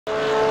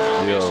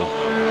Yo.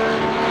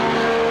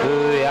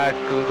 Ja,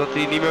 dat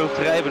hij niet meer hoeft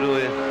te rijden bedoel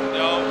je?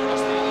 Ja, als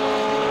die...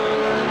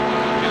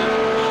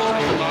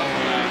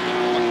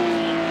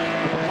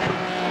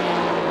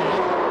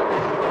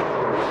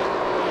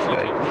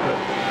 Kijk,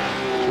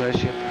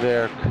 smash in het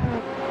werk.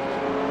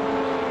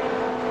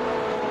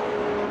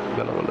 Ik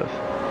ben er wel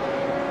even.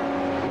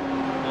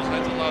 Als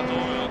hij te laat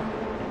door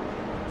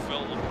veel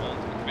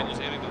opgebrand. Ik weet niet eens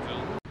eerlijk hoeveel.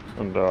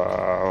 Und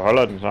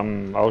holder den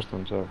samme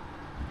afstand, så.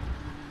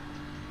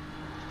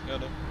 Ja,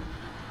 dan.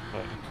 Ja.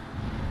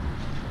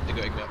 Det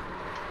gør ikke mere.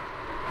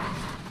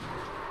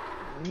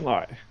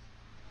 Nej.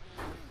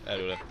 Ja,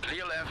 det var det.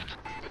 Clear left.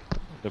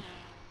 Yep.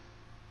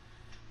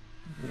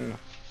 Ja.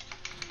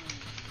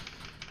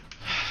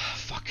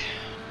 Fuck.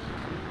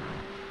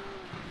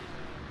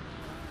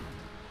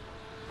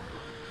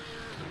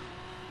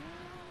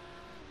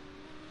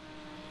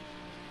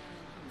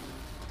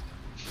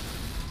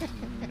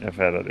 Jeg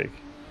fatter det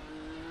ikke.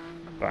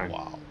 Bang.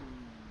 Wow.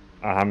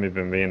 Og ham i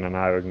BMW'en, han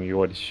har jo ikke en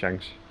jordisk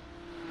chance.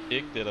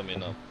 Ikke det, der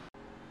minder.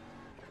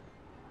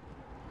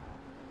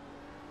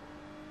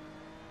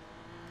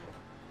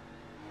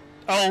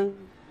 Oh!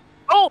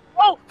 Oh!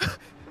 Oh!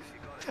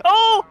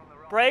 Oh!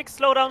 Brake,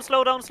 slow down,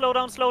 slow down, slow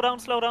down, slow down,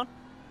 slow down.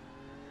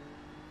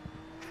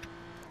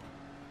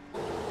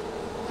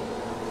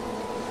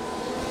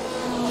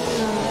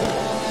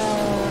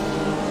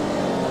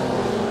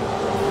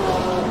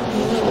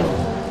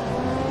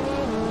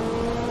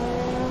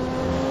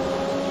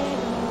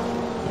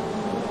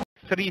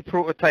 Three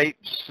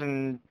prototypes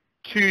and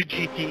 2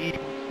 GTE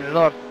and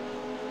another.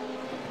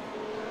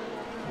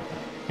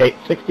 Hey,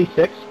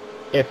 66,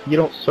 if you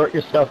don't sort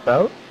yourself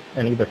out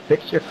and either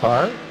fix your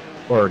car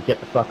or get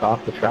the fuck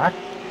off the track,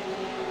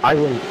 I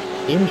will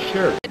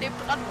insure. Det är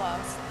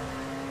brandvarst.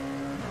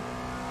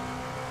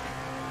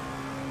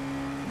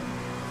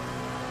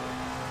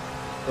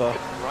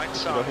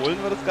 So,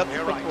 überholen wir das Ganze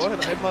von vorhin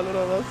einmal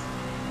oder was?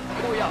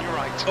 Oh ja.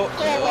 Oh,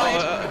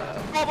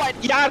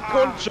 ja,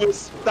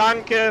 Grundschuss,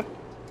 danke!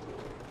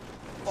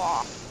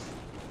 Boah.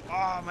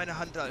 Oh, meine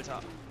Hand,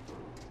 Alter.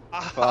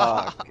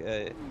 Fuck,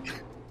 ey.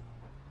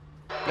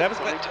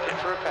 Bremsbrett.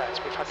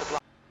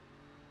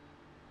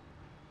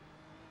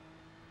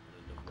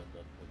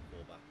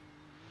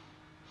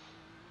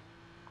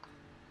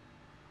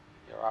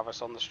 You'll have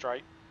us on the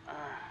straight.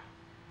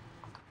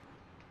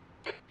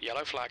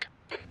 Yellow flag.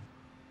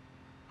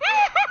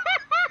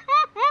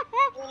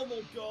 Oh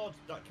my god,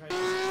 that came.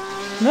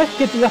 No es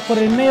que te vas por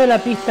el medio de la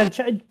pista,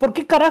 ¿por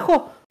qué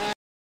carajo?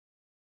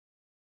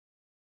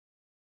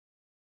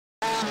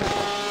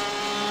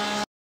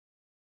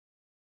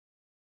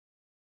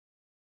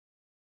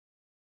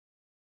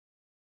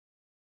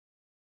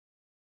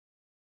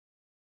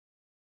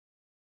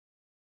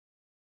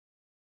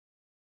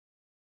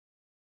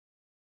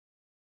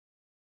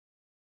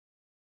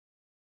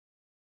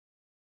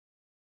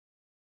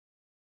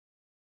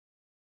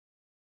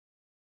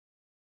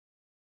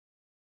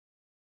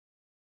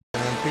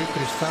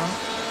 Tristan.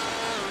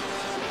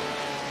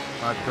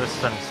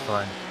 Tristan is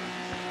fine.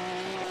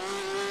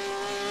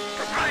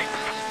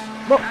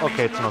 Oh,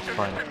 okay, it's not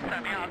fine.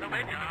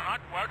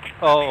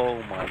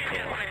 Oh my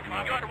god.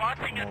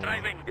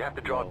 You have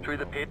to drive through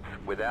the pits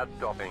without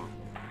stopping.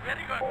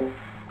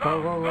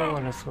 Go, go, go,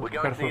 let's go. We're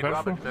going to see Careful,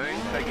 Robert careful.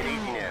 soon. Take it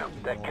easy now.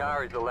 That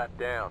car is a lap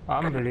down.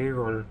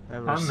 Unbelievable.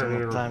 Every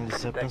single time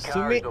this That happens to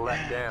car me. is a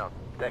lap down.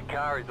 That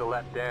car is a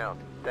lap down.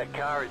 That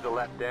car is a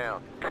lap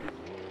down.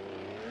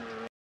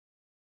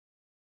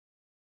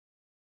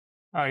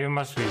 Oh, you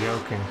must be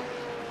joking.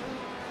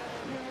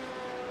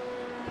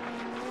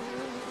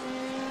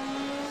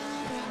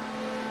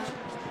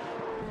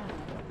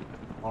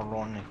 Or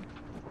Ronnie.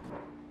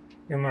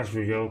 You must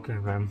be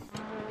joking, man.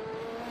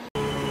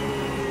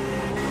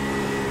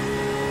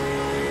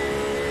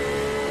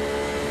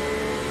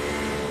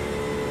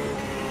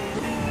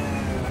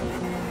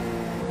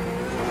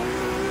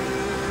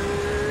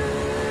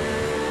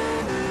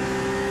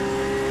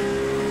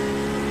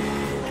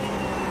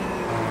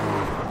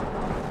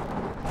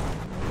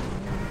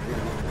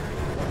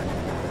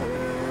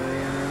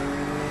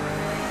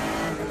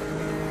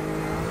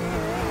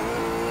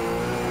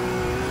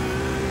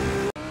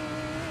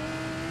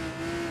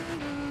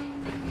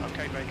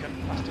 Okay,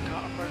 Bacon, that's the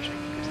car approaching.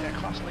 It's their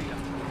class leader.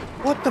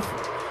 What the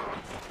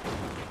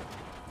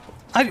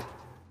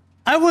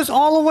I was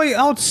all the way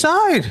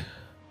outside!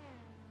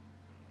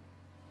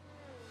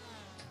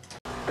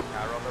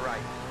 Car on the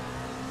right.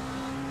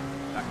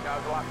 That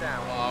car's a lap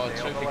down. Wow,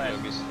 Stay on the traffic left.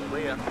 jog is...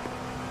 Clear.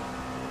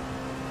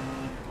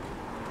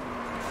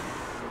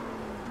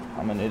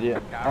 I'm an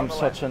idiot. Car on I'm the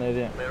such left. an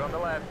idiot. Clear on the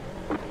left.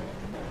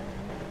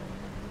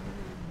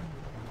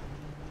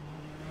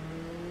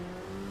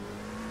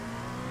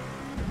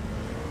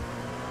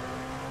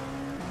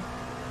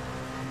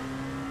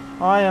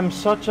 I am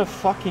such a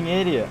fucking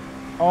idiot.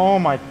 Oh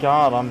my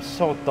god, I'm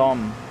so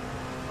dumb.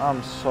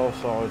 I'm so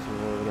sorry to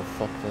whoever the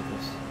fuck that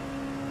is.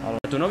 Para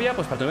tu novia,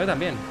 pues para tu novia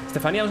también.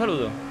 Estefanía, un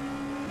saludo.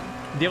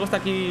 Diego está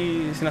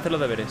aquí sin hacer los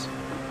deberes.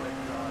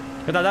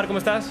 ¿Qué tal, Dar? ¿Cómo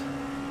estás?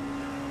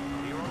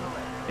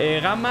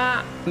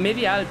 Gama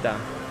media alta.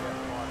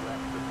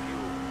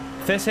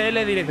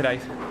 CSL Direct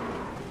Drive.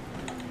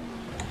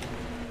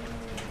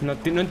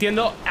 No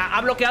entiendo.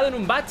 Ha bloqueado en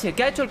un bache.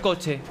 ¿Qué ha hecho el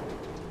coche?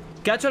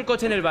 ¿Qué ha hecho el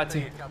coche en el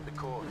bache?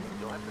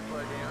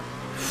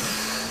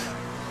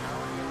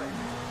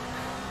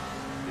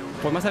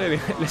 Pues más salido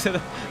bien. Les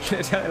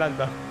he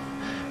adelantado.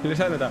 Les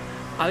he adelantado.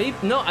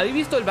 ¿Habéis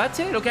visto el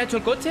bache? ¿Lo que ha hecho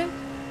el coche?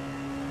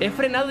 He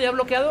frenado y ha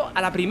bloqueado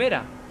a la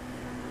primera.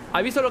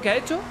 ¿Habéis visto lo que ha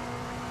hecho?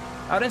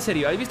 Ahora en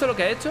serio, ¿habéis visto lo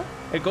que ha hecho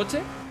el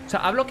coche? O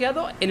sea, ha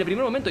bloqueado en el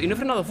primer momento y no he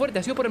frenado fuerte.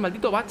 Ha sido por el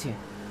maldito bache.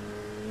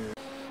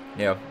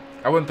 Yeah,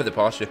 I wouldn't put it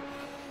past you.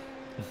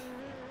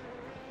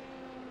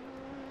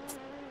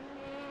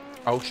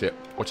 Oh shit,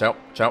 watch out,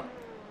 watch out.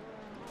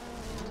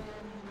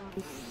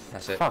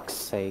 That's it. Fuck's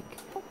sake.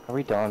 Are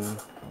we done?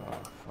 Oh,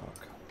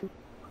 fuck.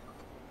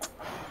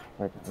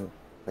 We're done.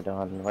 We're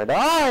done. We're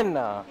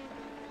done!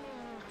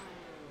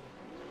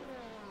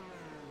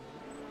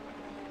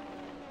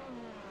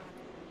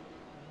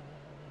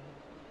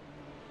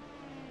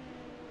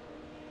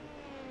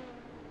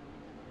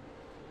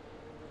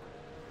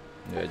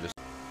 Yeah, just...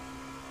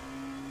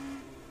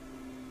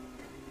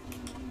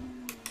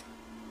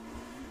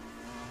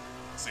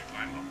 Sick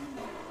line though.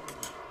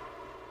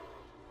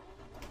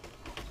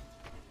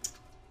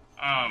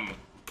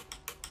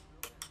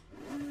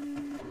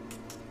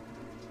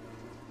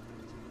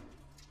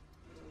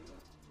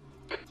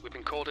 We've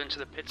been called into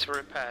the pits for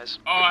repairs.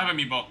 Oh, I have a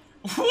meatball.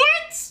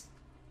 What?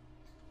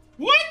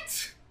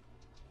 What?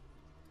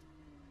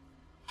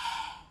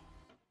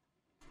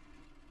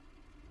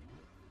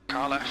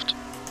 Car left.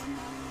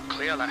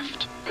 Clear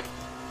left.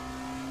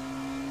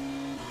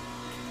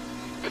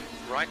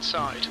 Right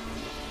side.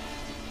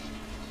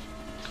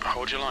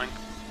 Hold your line.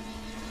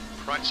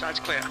 Right side's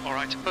clear.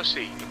 Alright,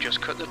 Pussy, you've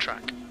just cut the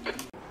track.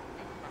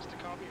 Faster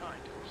car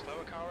behind.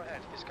 Slower car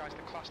ahead. This guy's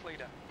the class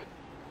leader.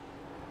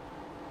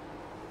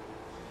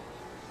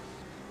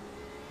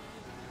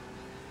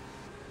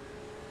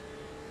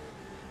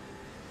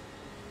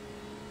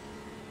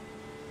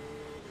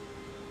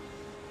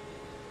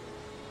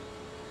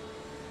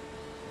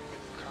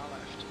 Car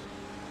left.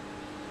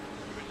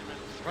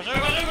 You're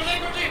in the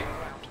middle.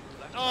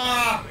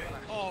 Ah!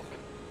 Oh.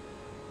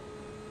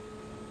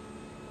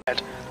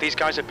 These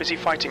guys are busy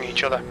fighting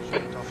each other.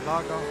 Ta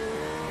flaga.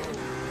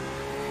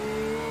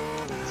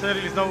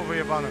 Cyril znowu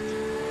wyjebane.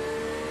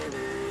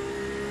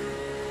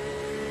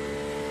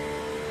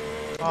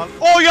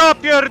 O ja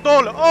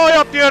pierdolę! O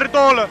ja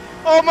pierdolę!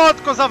 O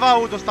matko,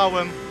 zawału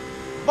dostałem!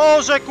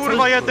 Boże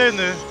kurwa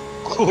jedyny!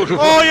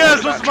 Kurwa. O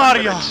Jezus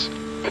Maria!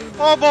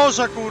 O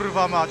Boże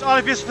kurwa mać!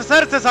 Ale wiesz,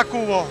 serce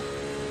zakuło!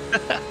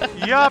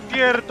 Ja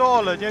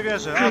pierdolę, nie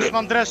wierzę, aż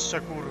mam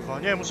dreszcze kurwa,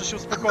 nie, muszę się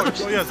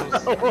uspokoić, o Jezus.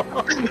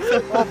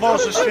 O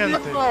Boże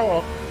święty.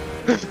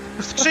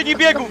 W skrzyni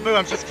biegów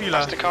byłem przez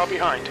chwilę.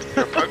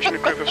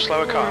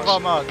 Kurwa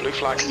mać.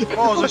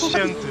 Boże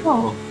święty.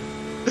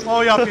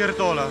 O ja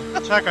pierdolę.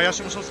 Czekaj, ja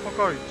się muszę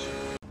uspokoić.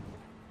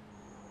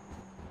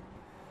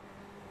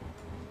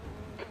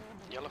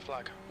 Yellow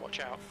flag, watch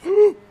out.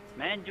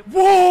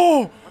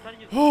 Wow!